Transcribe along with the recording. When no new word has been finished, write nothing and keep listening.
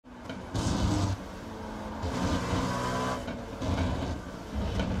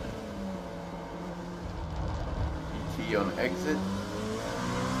P on exit.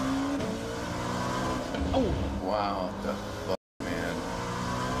 Oh! Wow, the fuck, man.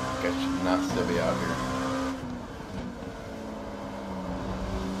 I should not still be out here.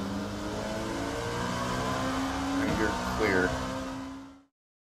 And you're clear.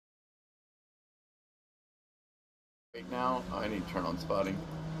 Right now, I need to turn on spotting.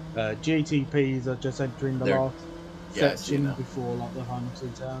 GTPs are just entering the last Yeah, I see section now. before like the final two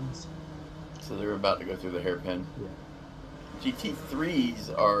turns. So they're about to go through the hairpin. Yeah.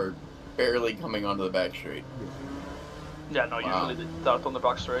 GT3s are barely coming onto the back straight. Yeah, no, Wow. usually they start on the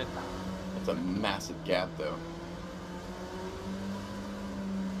back straight. That's a massive gap, though.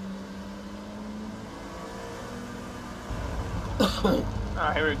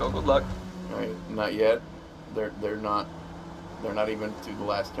 Here we go. Good luck. All right, not yet. They're not even to the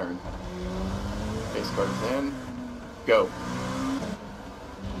last turn. Base cards in. Go.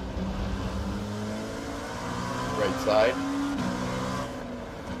 Right side.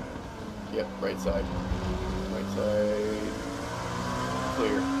 Yep, right side. Right side.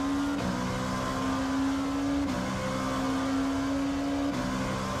 Clear.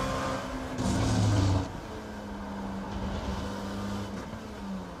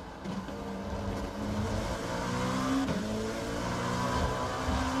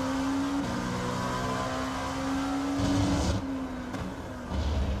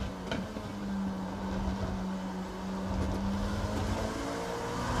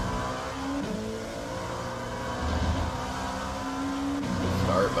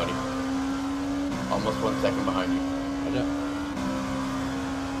 Start, buddy. Almost 1 second behind you. Yeah.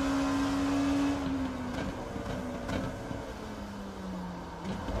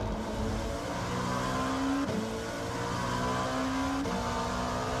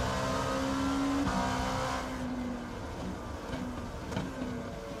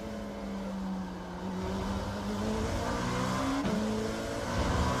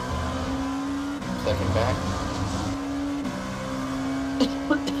 Second back.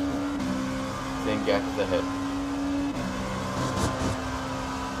 Same gap as ahead.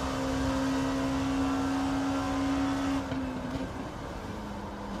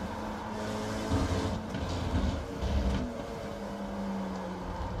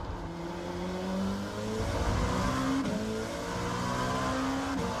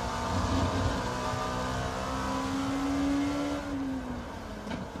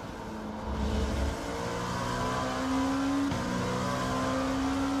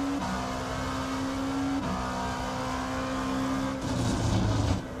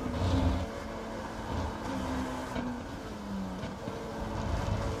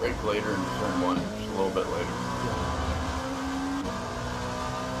 Brake later in turn one, just a little bit later.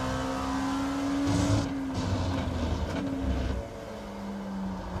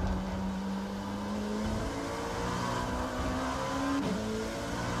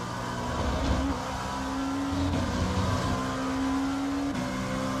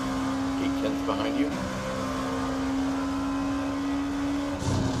 Tenths behind you.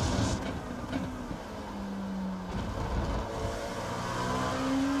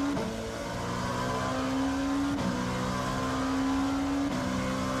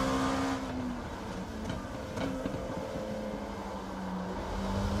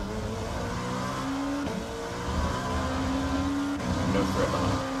 No threat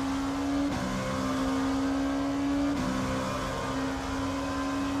behind.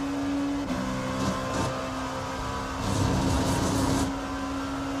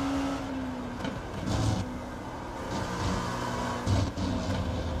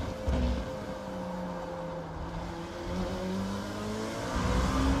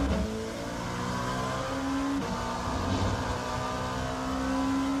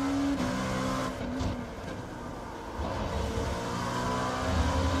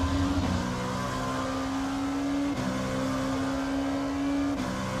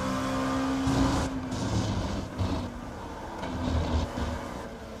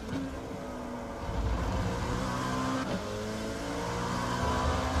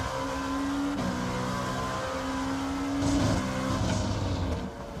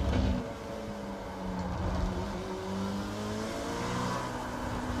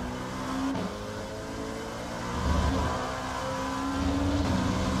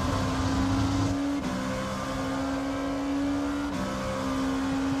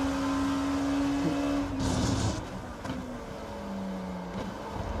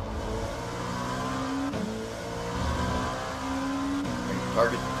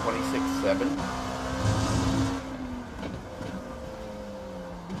 Target 26.7.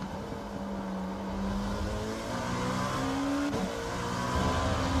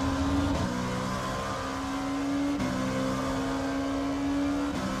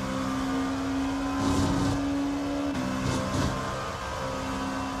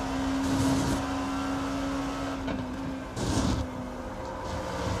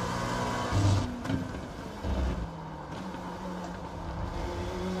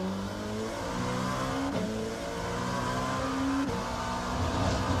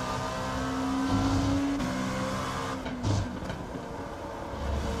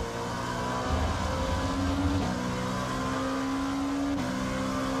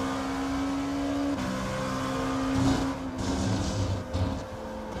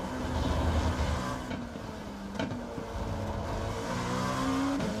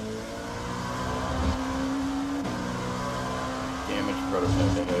 prototype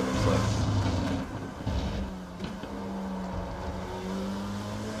ahead, it looks like.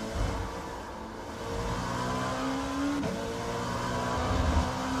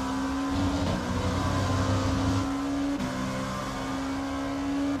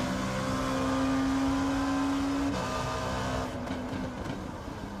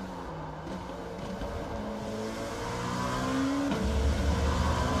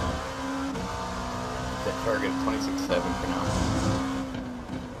 Target 26.7 for now.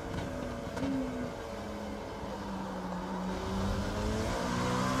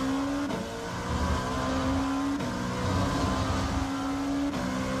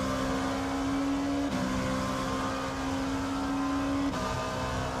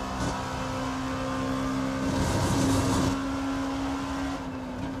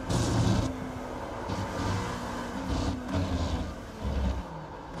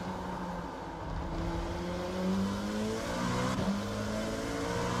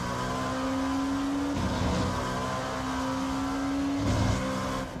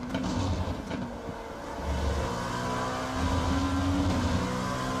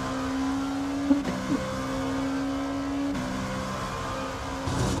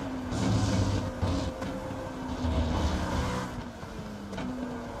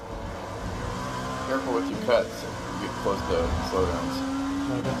 Careful with your cuts, you get close to slowdowns.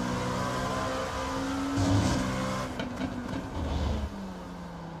 Okay.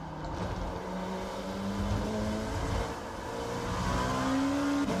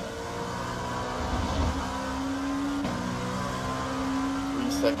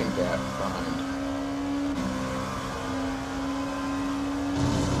 Second gap behind.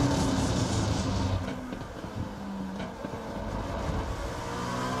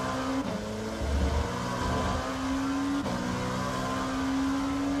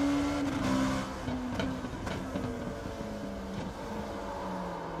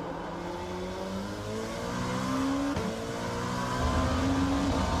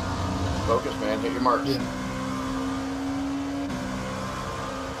 Focus, man. Hit your marks. Yeah.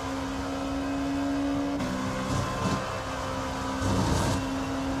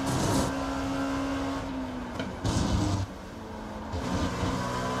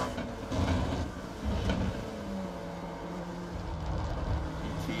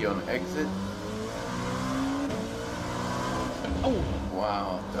 On exit. Oh!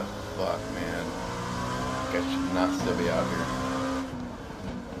 Wow, what the fuck, man. Guy should not still be out here.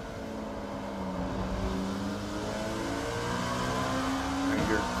 And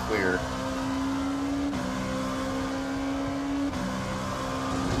you're clear.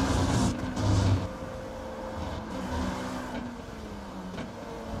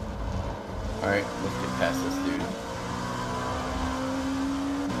 Alright, let's get past this dude.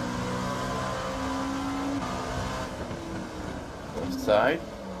 Side.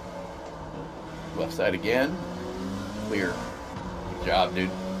 Left side again. Clear. Good job, dude.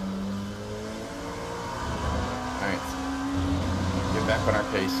 Alright. Get back on our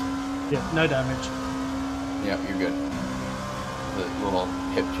pace. Yeah, no damage. Yep, you're good. The little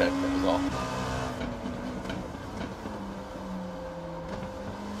hip check, that was all.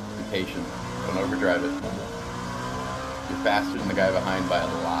 Be patient. Don't overdrive it. You're faster than the guy behind by a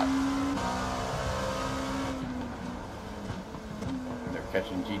lot.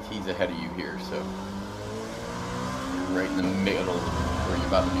 Catching GTs ahead of you here, so you're right in the middle, or you're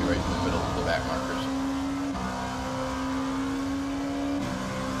about to be right in the middle of the back markers.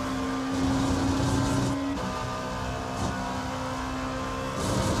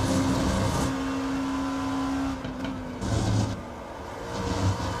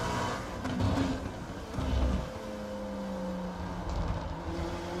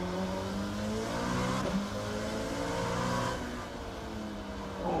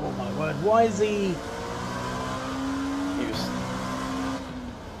 Why is he?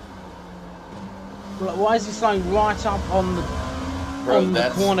 Why is he slowing right up on the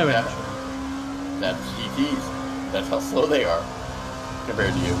corner entry? That's GTs. That's how slow they are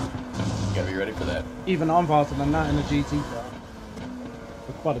compared to you. You gotta be ready for that. Even I'm faster than that in a GT car.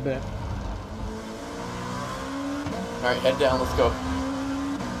 For quite a bit. Alright, head down, let's go.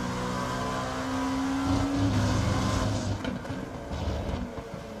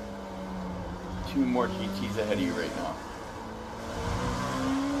 Two more GTs ahead of you right now.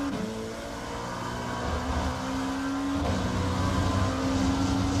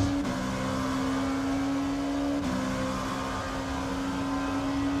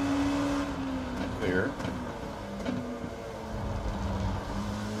 Clear.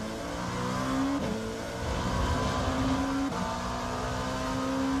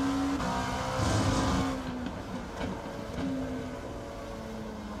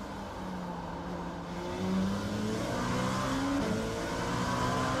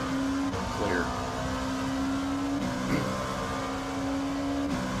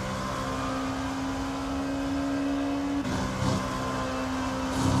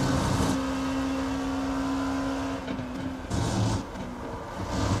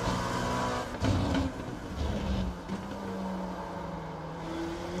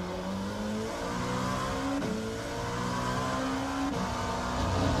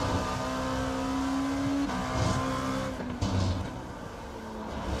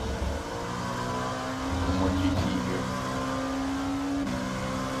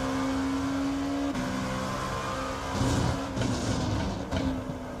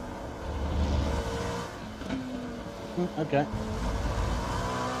 Okay.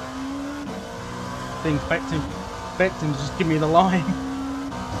 Didn't expect him to just give me the line.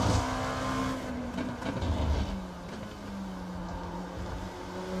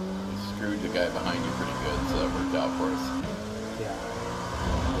 You screwed the guy behind you pretty good, so that worked out for us. Yeah.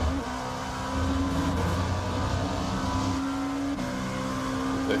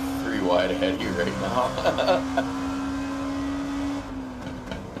 They're 3 wide ahead of you right now.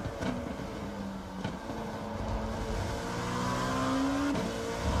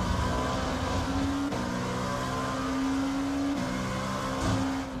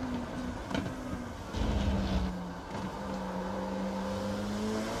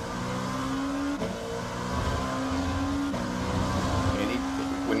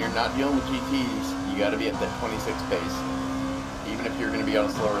 When you're not dealing with GTs, you got to be at that 26 pace. Even if you're going to be on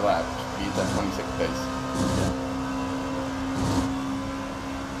a slower lap, be at that 26 pace.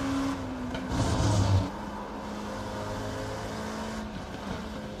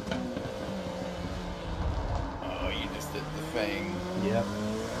 Oh, you just did the thing. Yep.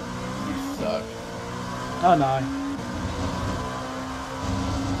 You suck. Oh no.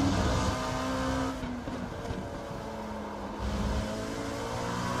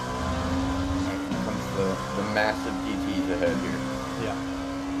 The massive GTs ahead here. Yeah.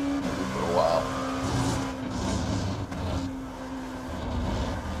 Maybe for a while.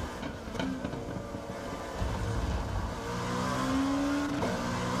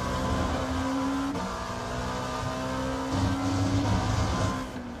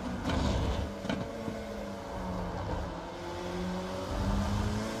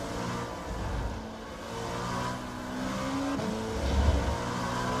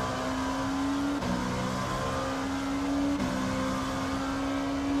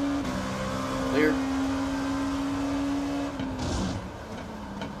 Clear.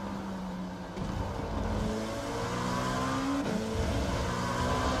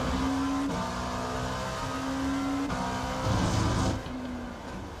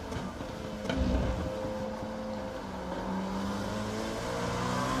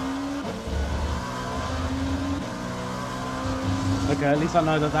 Okay, at least I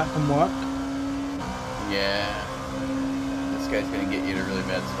know that can work. Yeah. This guy's going to get you in a really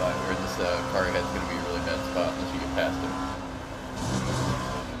bad spot, or this car ahead's going to be a really bad spot unless you get past him.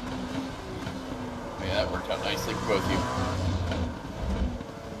 Yeah, that worked out nicely for both of you.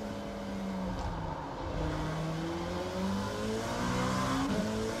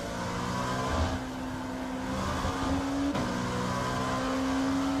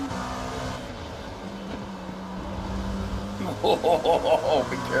 Oh,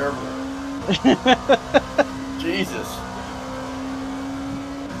 be careful. Jesus.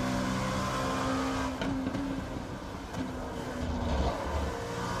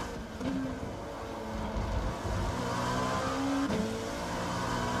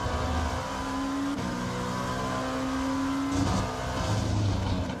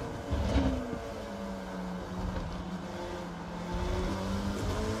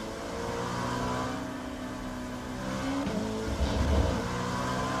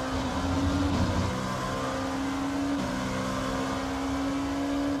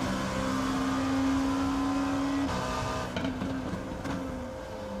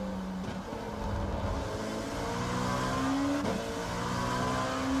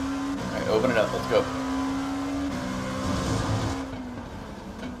 Open it up, let's go.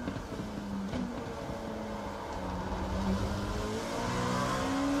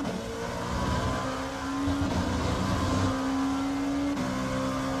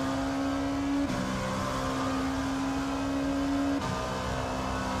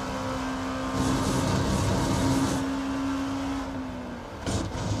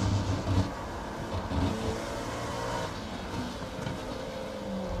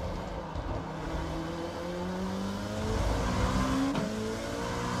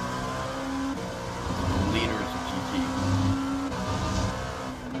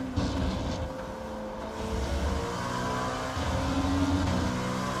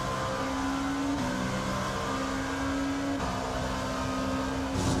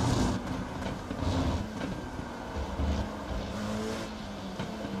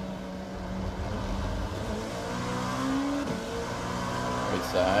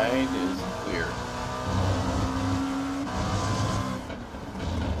 Side is clear.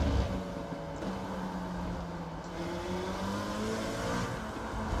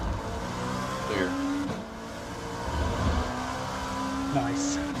 Clear.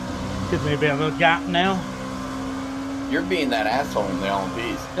 Nice. Gives me a bit of a gap now. You're being that asshole in the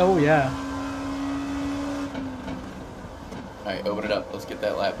LMPs. Oh yeah. Alright, open it up. Let's get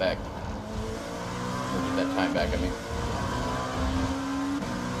that lap back. Or get that time back, I mean.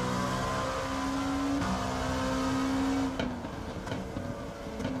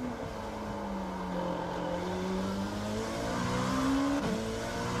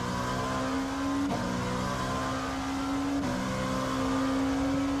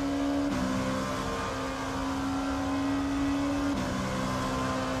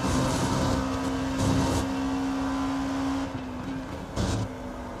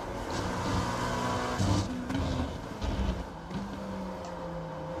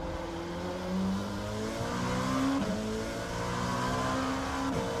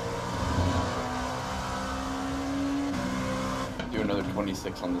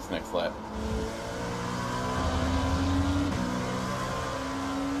 1:26 on this next lap.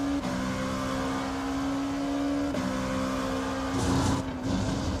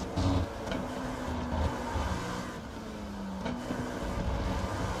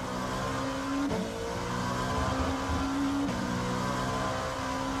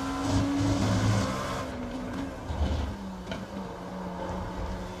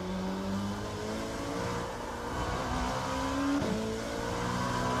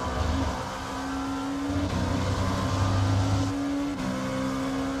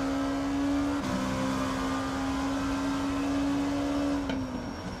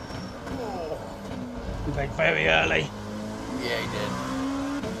 Very early. Yeah, he did.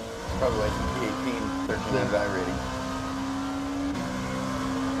 It's probably like P18, 1300 iRating.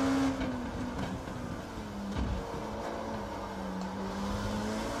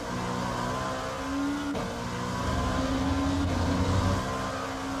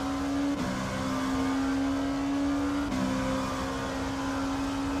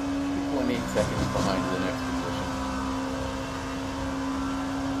 Seconds behind the next position.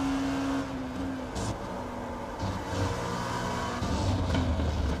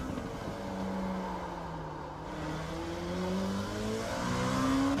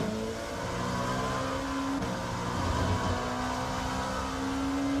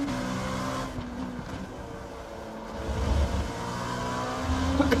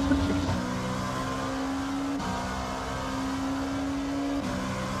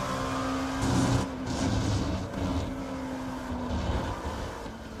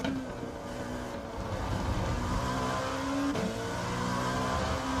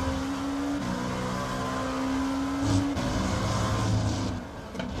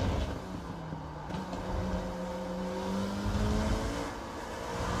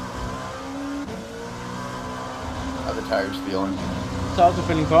 How the tires feeling? Tires are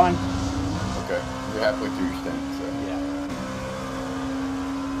feeling fine. Okay, you're halfway through your stint, so. Yeah.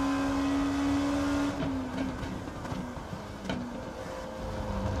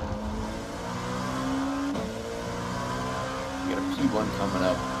 You got a P1 coming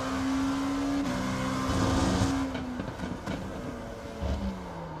up.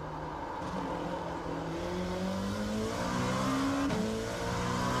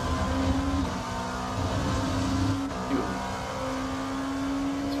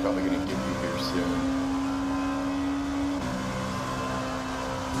 Probably going to give you here soon.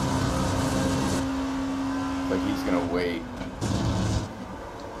 Like he's going to wait.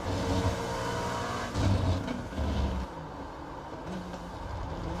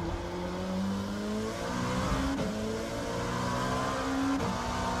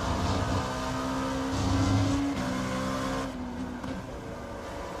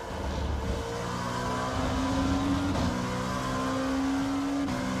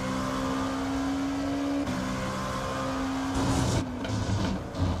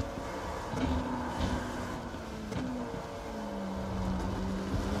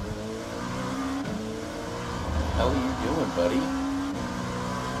 How are you doing, buddy?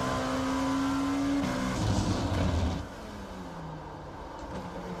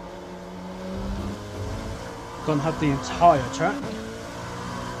 Gonna have the entire track.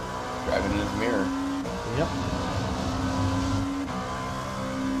 Driving in his mirror. Yep.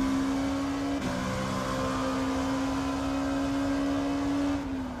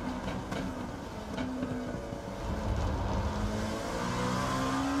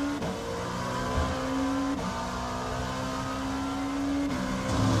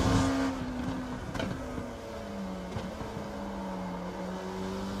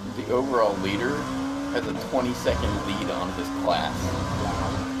 The overall leader has a 20-second lead on his class.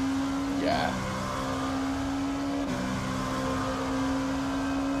 Yeah.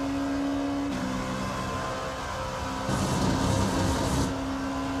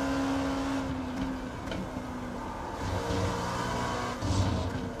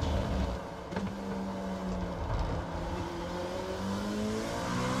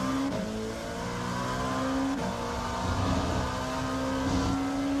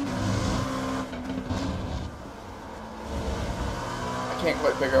 I can't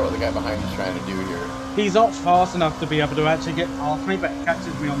quite figure out what the guy behind me's trying to do here. He's not fast enough to be able to actually get past me, but he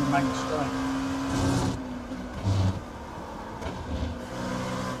catches me on the main straight.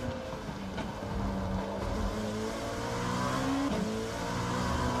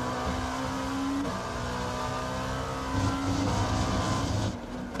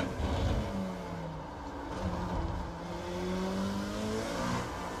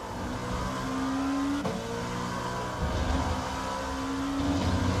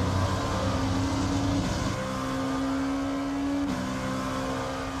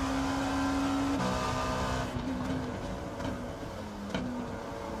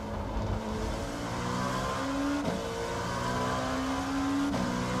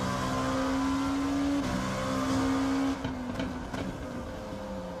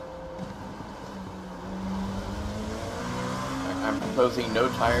 proposing no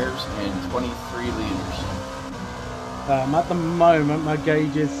tires and 23 liters. At the moment, my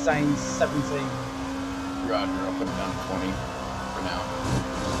gauge is saying 17. Roger, I'll put it down to 20 for now.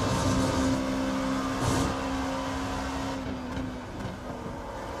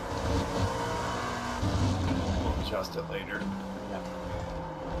 We'll adjust it later. Yeah.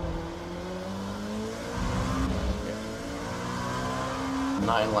 Okay.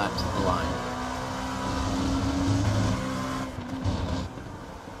 9 laps of the line.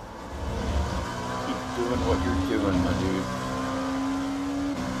 Keep doing what you're doing, my dude.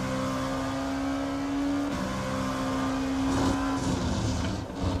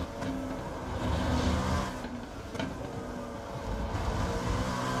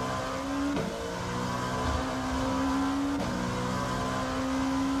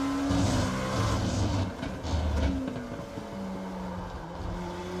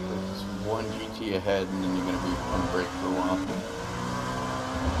 Ahead, and then you're going to be on break for a while.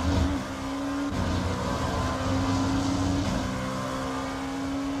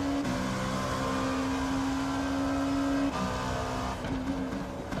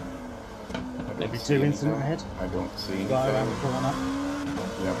 Maybe 2 incident ahead. I don't see anything. Go around the corner.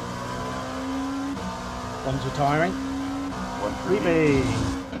 Yep. One's retiring. 1 freebie.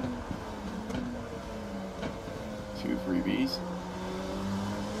 2 freebies.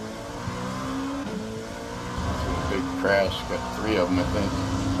 Big crash, got 3 of them, I think.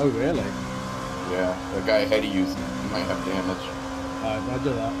 Oh, really? Yeah, the guy ahead of you might have damage. Alright,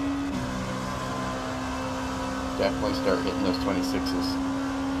 roger that. Definitely start hitting those 26s.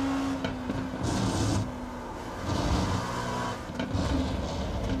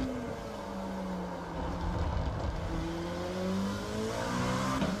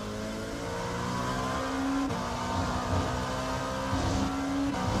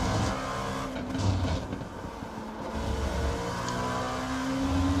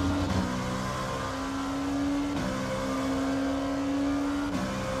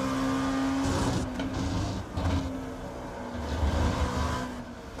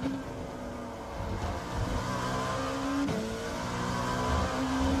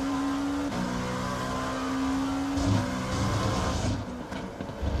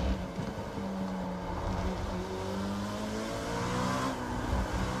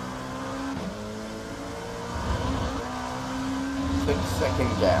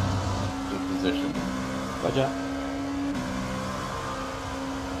 Second gap to position. Roger.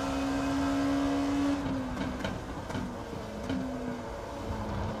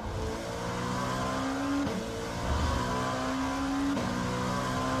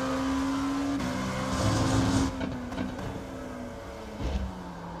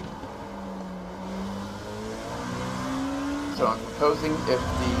 So I'm proposing if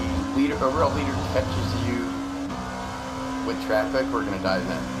the leader, overall leader catches you with traffic, we're going to dive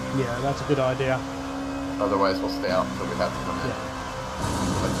in. Yeah, that's a good idea. Otherwise, we'll stay out until we have to come in. Yeah.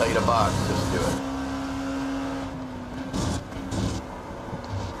 If I tell you to box, just do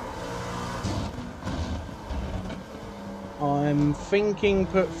it. I'm thinking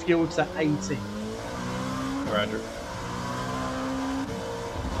put fuel to 80. Roger.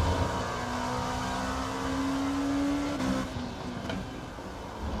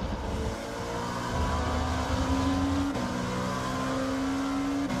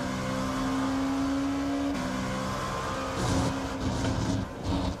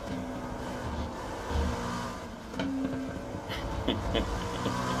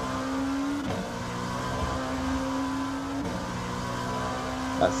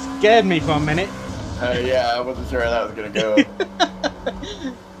 That scared me for a minute. Yeah, I wasn't sure how that was going to go.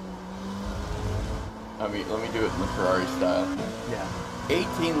 I mean, let me do it in the Ferrari style. Yeah.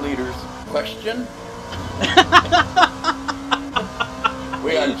 18 liters, question?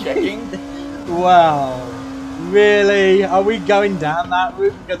 We are checking. Wow. Really? Are we going down that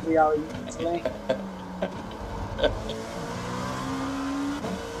route because we are in Italy?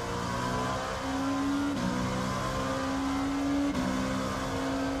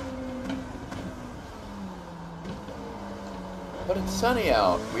 But it's sunny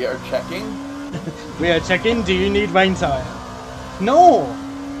out. We are checking. We are checking. Do you need rain tire? No.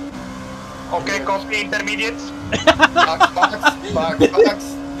 Okay, copy intermediates.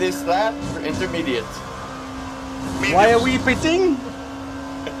 Box. This lap for intermediates. Mediums. Why are we pitting?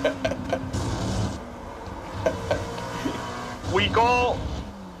 We go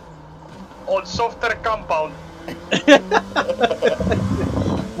on softer compound.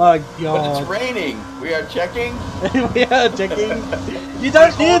 My But God. it's raining. We are checking. We are checking. You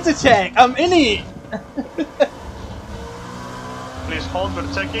don't need to check. I'm in it. Please hold,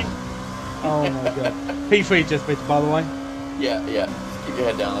 we're checking. Oh my God. P3 just bit, by the way. Yeah, yeah. Just keep your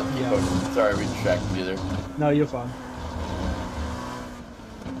head down. Let's keep focused. Sorry, we distracted you there. No, you're fine.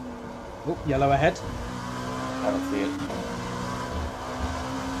 Oh, yellow ahead. I don't see it.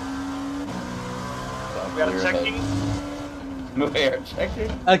 We are checking. We are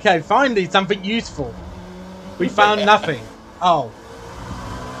checking. Okay, finally something useful. We found nothing. Oh.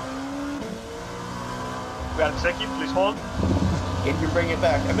 We are checking, please hold. Can you bring it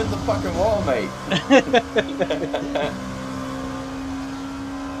back? I'm in the fucking wall, mate.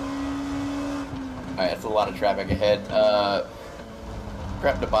 Alright, that's a lot of traffic ahead.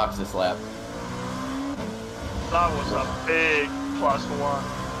 Grab the box this lap. That was a big +1.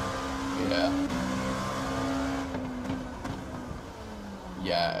 Yeah.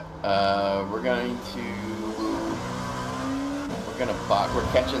 Yeah. We're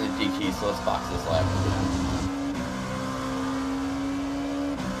catching the DT, so let's box this lap.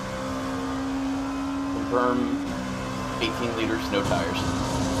 Confirm 18 liter snow tires.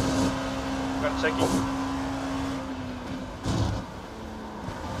 We're checking.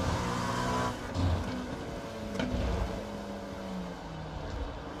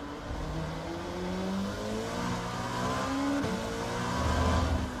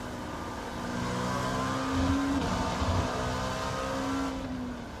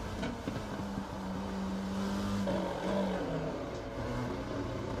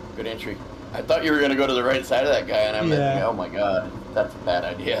 Good entry. I thought you were going to go to the right side of that guy, and I'm thinking, oh my god, that's a bad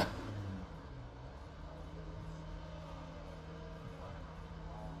idea.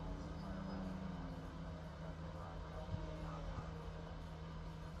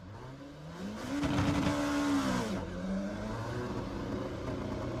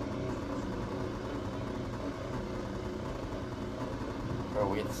 Oh,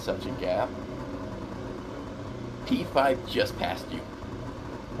 we had such a gap. P5 just passed you.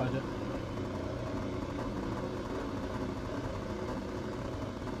 Roger.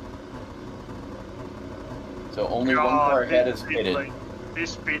 So only one car ahead is pitted.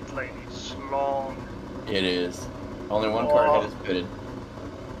 This pit lane is long. It is. Only one car ahead is pitted.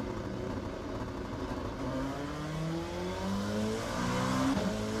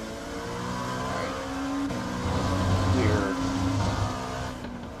 Alright.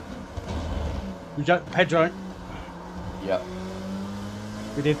 We jumped Pedro. Yep.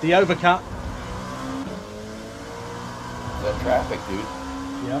 We did the overcut. That traffic, dude.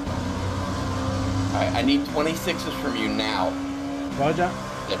 Yep. Alright, I need 26s from you now. Roger.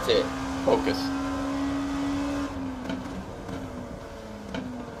 That's it. Focus.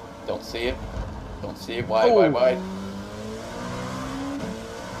 Don't see it. Don't see it. Wide, wide, wide.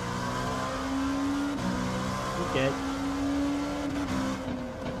 Okay.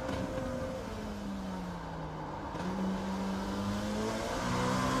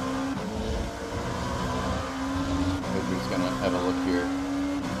 Who's gonna have a look here?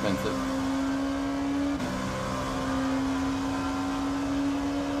 Defensive.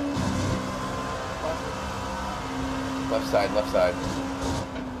 Left side, left side.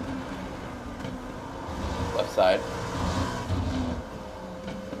 Left side.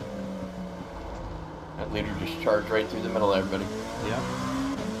 That leader just charged right through the middle of everybody. Yeah.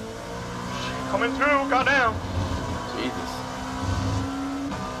 Coming through, goddamn. Jesus.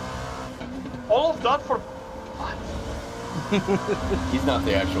 All of that for what? He's not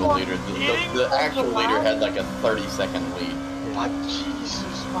the actual leader. The actual leader had like a 30-second lead. What?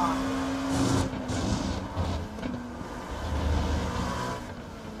 Jesus, man.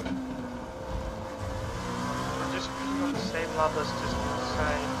 We're just being on the same lap, that's just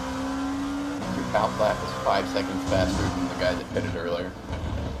insane. Your out lap is 5 seconds faster than the guy that pitted earlier.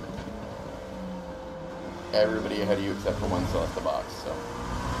 Everybody ahead of you except for one still at the box, so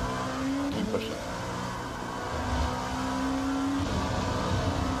keep pushing.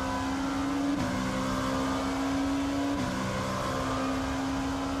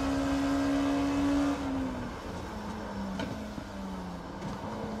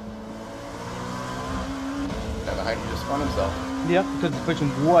 Behind you just spun himself. Yep, because it's pushing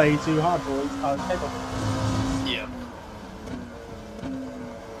way too hard for his table. Yeah.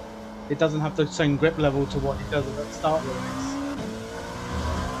 It doesn't have the same grip level to what it does at the start of the race.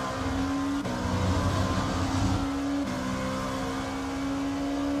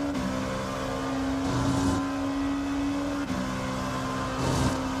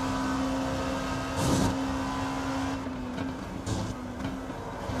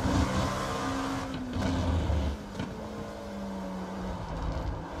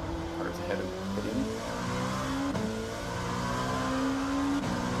 Cars ahead of him.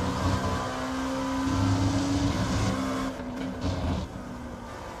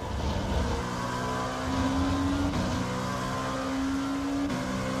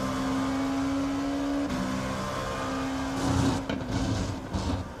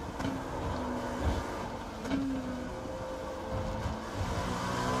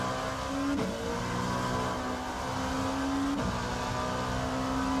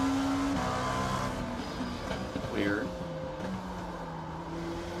 clear.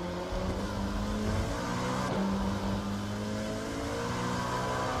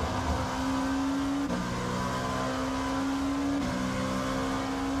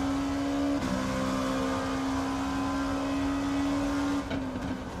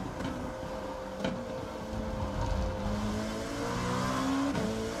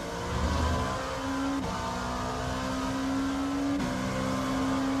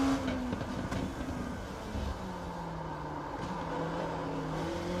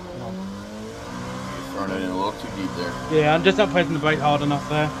 Throwing it in a little too deep there. Yeah, I'm just not pressing the brake hard enough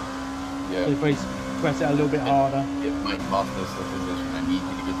there. Yeah. So if we press it a little bit harder. It might cost us the position. I need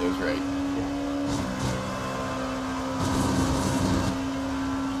you to get those right.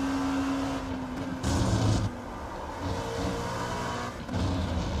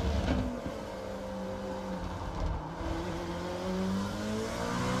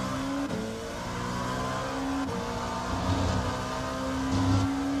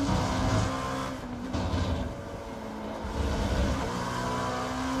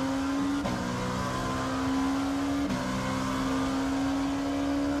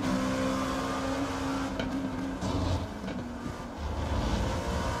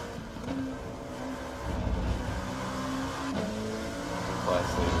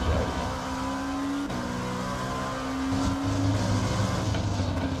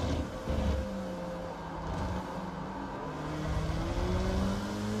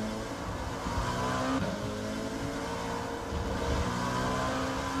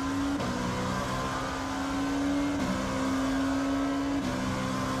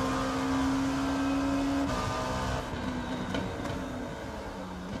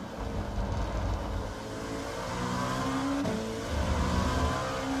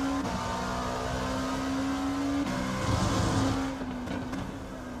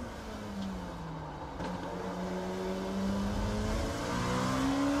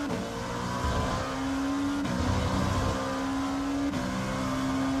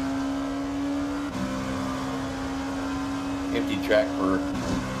 Empty track for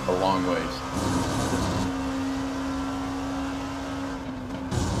a long ways.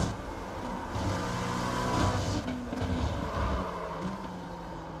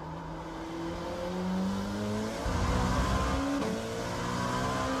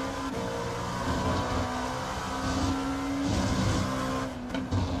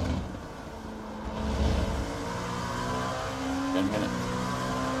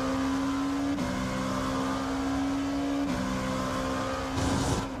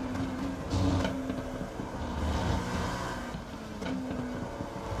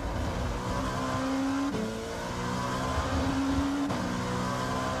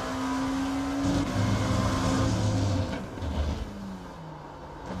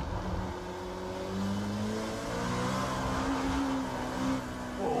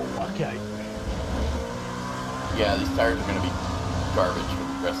 Okay. Yeah, these tires are going to be garbage for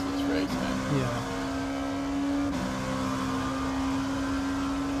the rest of this race, man. Yeah.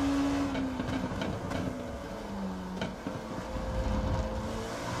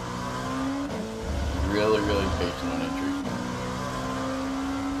 Really, really patient on entry.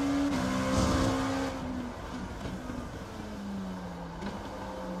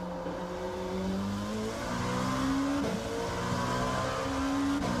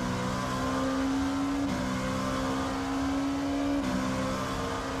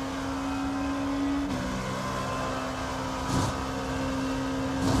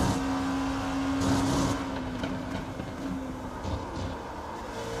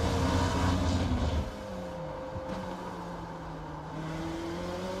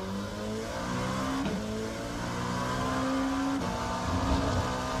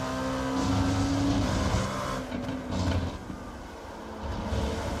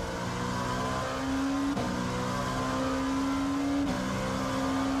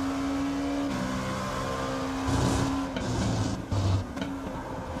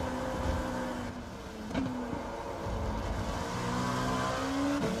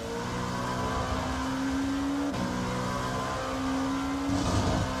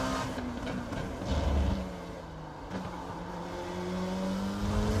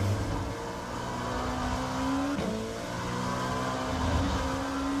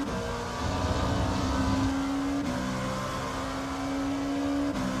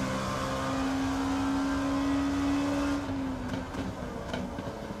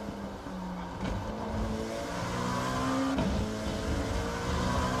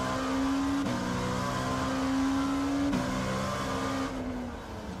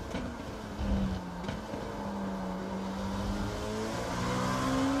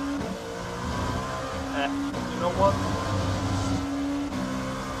 You know what?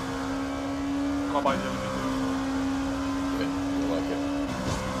 I'll buy the Elgato. Good. You like it.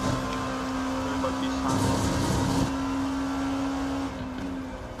 What about Misano?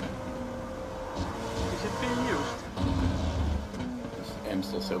 Is it being used? It's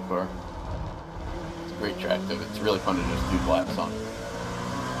IMSA so far. It's a great track though. It's really fun to just do laps on.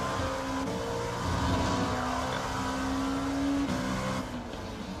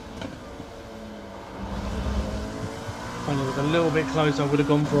 When it was a little bit closer, I would have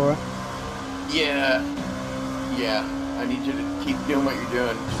gone for it. Yeah. I need you to keep doing what you're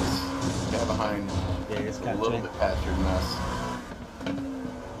doing. Just get behind. Yeah, it's a catching. little bit past your mess.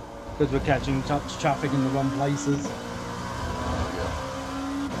 Because we're catching traffic in the wrong places.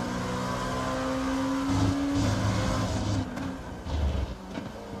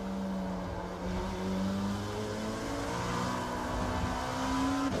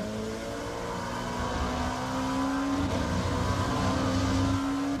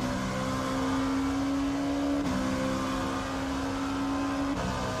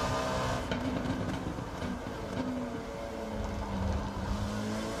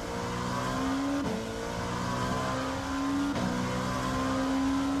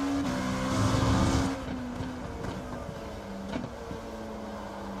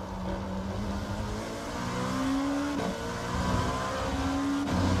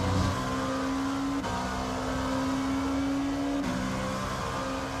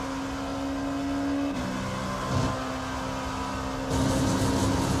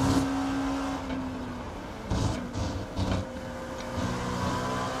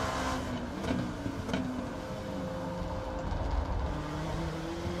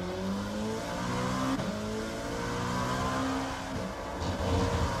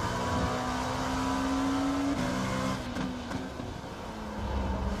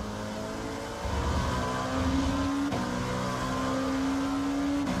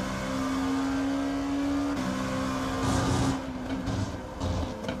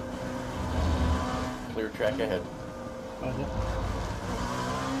 Track ahead. Okay.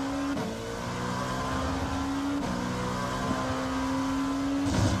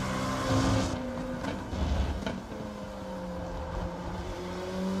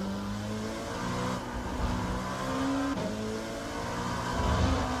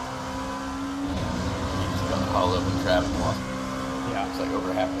 Just got hauled up in traffic loss. Yeah. It's like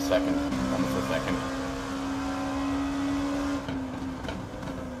over half a second, almost a second.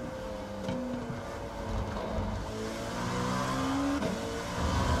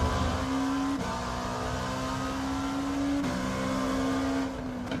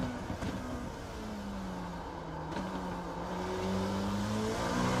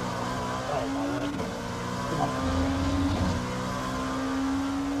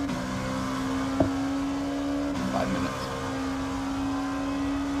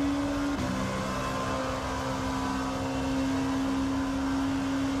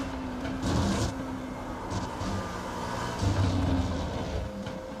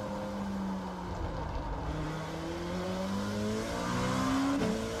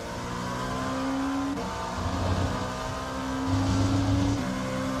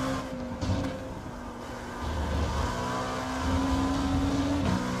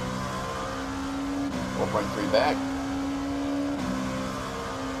 Back.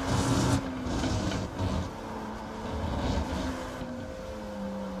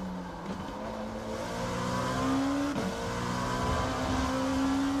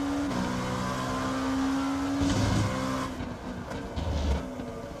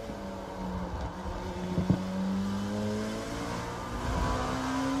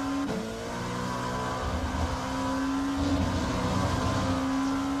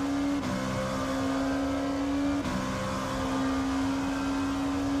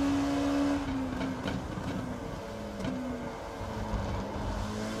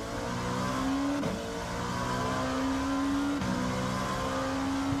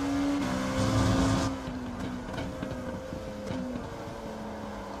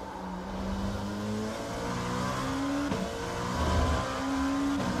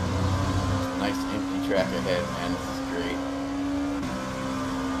 Track ahead, man. This is great.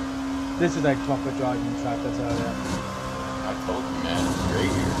 This is a proper driving track, I tell you. I told you, man. It's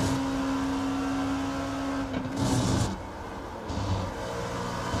great here.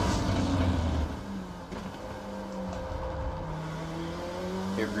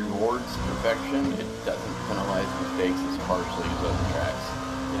 It rewards perfection. It doesn't penalize mistakes as harshly as other tracks.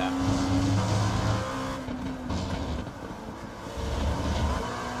 Yeah.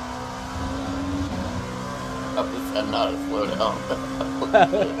 Not a slow down.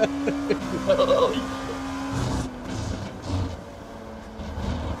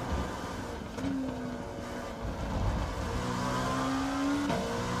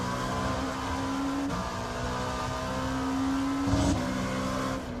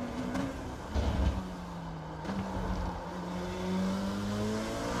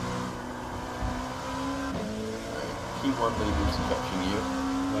 1 leader's catching you.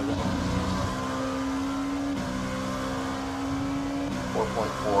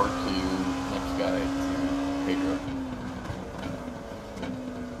 4.4 to next guy, to Pedro.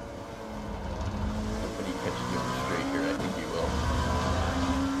 Hoping he catches you on the straight here. I think he will.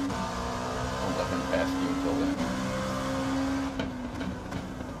 I'll let him pass you until then.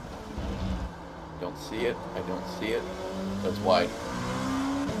 Don't see it. I don't see it. That's wide.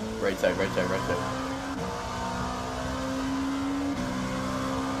 Right side, right side, right side.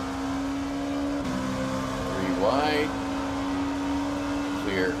 Wide,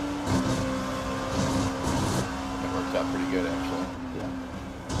 clear. That works out pretty good, actually. Yeah.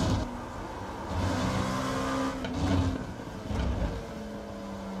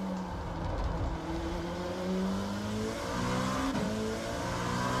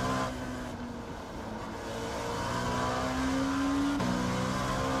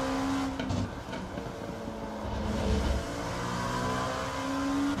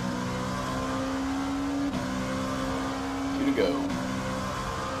 To go.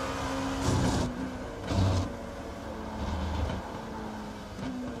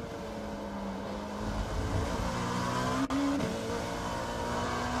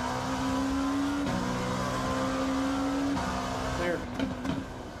 Clear.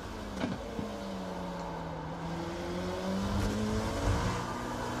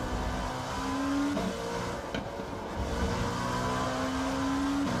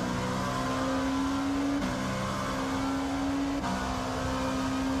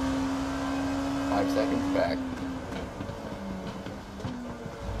 Seconds back.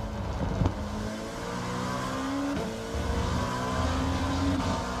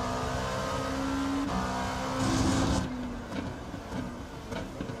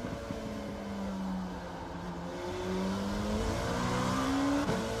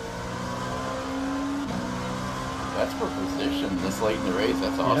 That's for position this late in the race.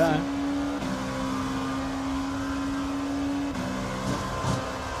 That's awesome. Yeah.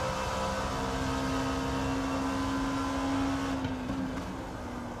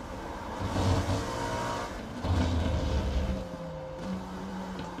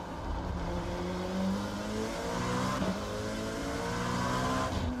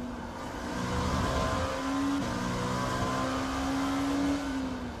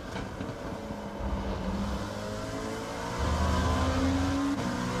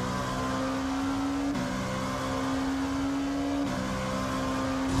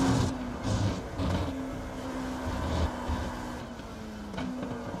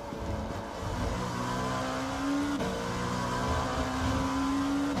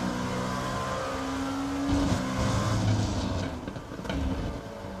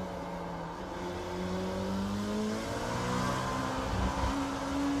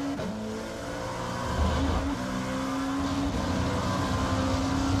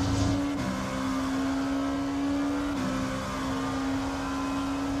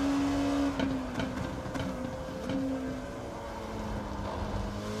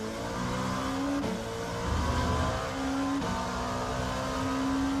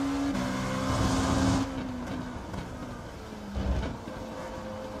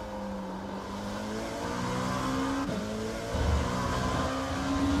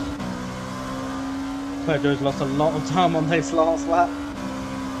 Pedro's lost a lot of time on this last lap.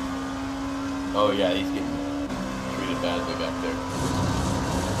 Oh yeah, he's getting treated badly back there.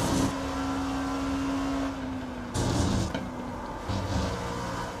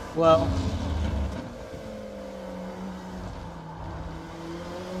 Well,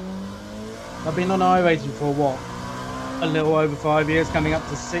 I've been on iRating for what? A little over 5 years, coming up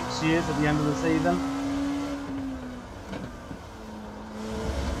to 6 years at the end of the season.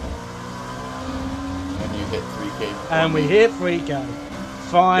 And you hit 3K. And we hit 3K.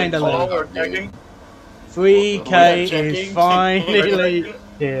 Finally. Oh, checking. 3K is finally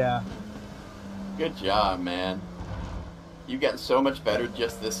here. Good job, man. You've gotten so much better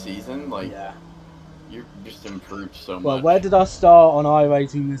just this season. Like, Yeah. you've just improved so much. Well, where did I start on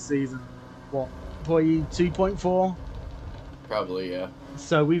iRating this season? What, 2.4? Probably, yeah.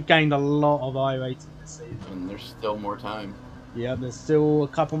 So we've gained a lot of iRating this season. And there's still more time. Yeah, there's still a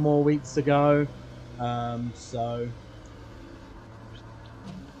couple more weeks to go. So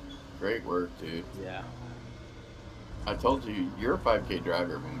Great work, dude. yeah. I told you, you're a 5K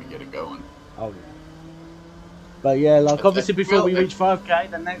driver when we get it going. Oh yeah. But yeah, like obviously before we feel- reach 5K,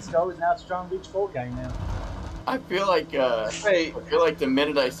 the next goal is now to try and reach 4K now. I feel like the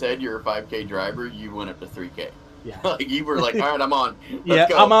minute I said you're a 5K driver, you went up to 3K. Yeah. Like you were like, all right, I'm on. Yeah,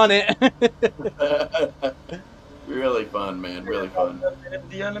 Let's go. I'm on it. Really fun, man. Really fun.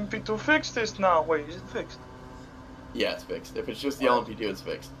 The LMP2 fixed this now. Wait, is it fixed? Yeah, it's fixed. If it's just the LMP2, it's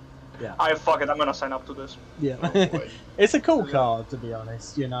fixed. Yeah. Fuck it, I'm gonna sign up to this. Yeah. Oh, boy. It's a cool car, to be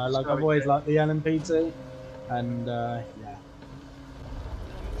honest. You know, like gonna I've be always great. liked the LMP2, and yeah.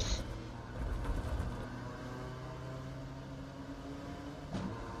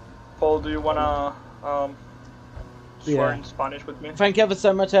 Paul, do you wanna swear Yeah. in Spanish with me? Thank you ever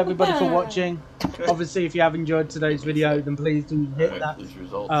so much, everybody, for watching. Obviously, if you have enjoyed today's video, then please do hit that These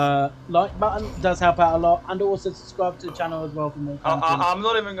results. like button. It does help out a lot, and also subscribe to the channel as well for more content. I'm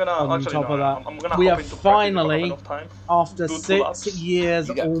not even gonna. On Actually, top no, of that, I'm gonna we hop are into practice if I have finally, enough time. after Do 2 6 laps. years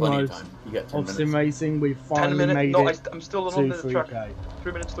You got plenty of almost time. You got 10 of minutes. sim racing, we 10 finally minutes? made No, it I'm still to on the track. 3K.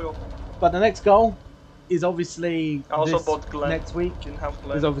 3 minutes to go. But the next goal is obviously I also this bought Glenn. next week. Didn't have Is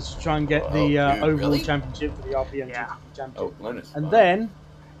Glenn. obviously try and get Oh, the dude, overall really? championship for the RPM Yeah. championship. Oh, Glennis. And then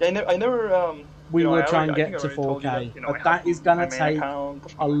Yeah, I never. we you know, will I try and already- I get think to I already told you 4K. that, you know, But I that have is going my to main take account,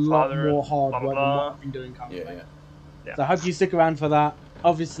 a my lot father, more hard blah, blah, work than blah. what I've been doing currently. Yeah, Yeah. So I hope you stick around for that.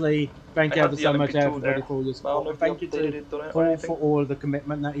 Obviously, thank I you have ever the so much, LMP2 everybody, there. for all your I don't support. know And if you thank you updated to it or Paul anything. for all of the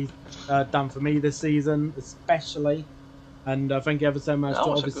commitment that he's done for me this season, especially. And thank you ever so much That to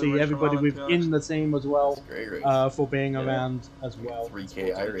was a good obviously race everybody from Alan, to be within the team as well That's a great race. for being Yeah. around as We got well.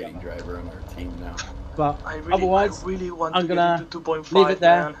 3K iRating driver on our team now. But I otherwise, really want I'm to gonna get into 2.5, leave it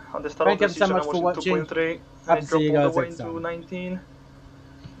there. man. On the start Thank of you the so season, much I was for in watching. 2.3. Hope I to see you dropped all guys the way next into time. 19.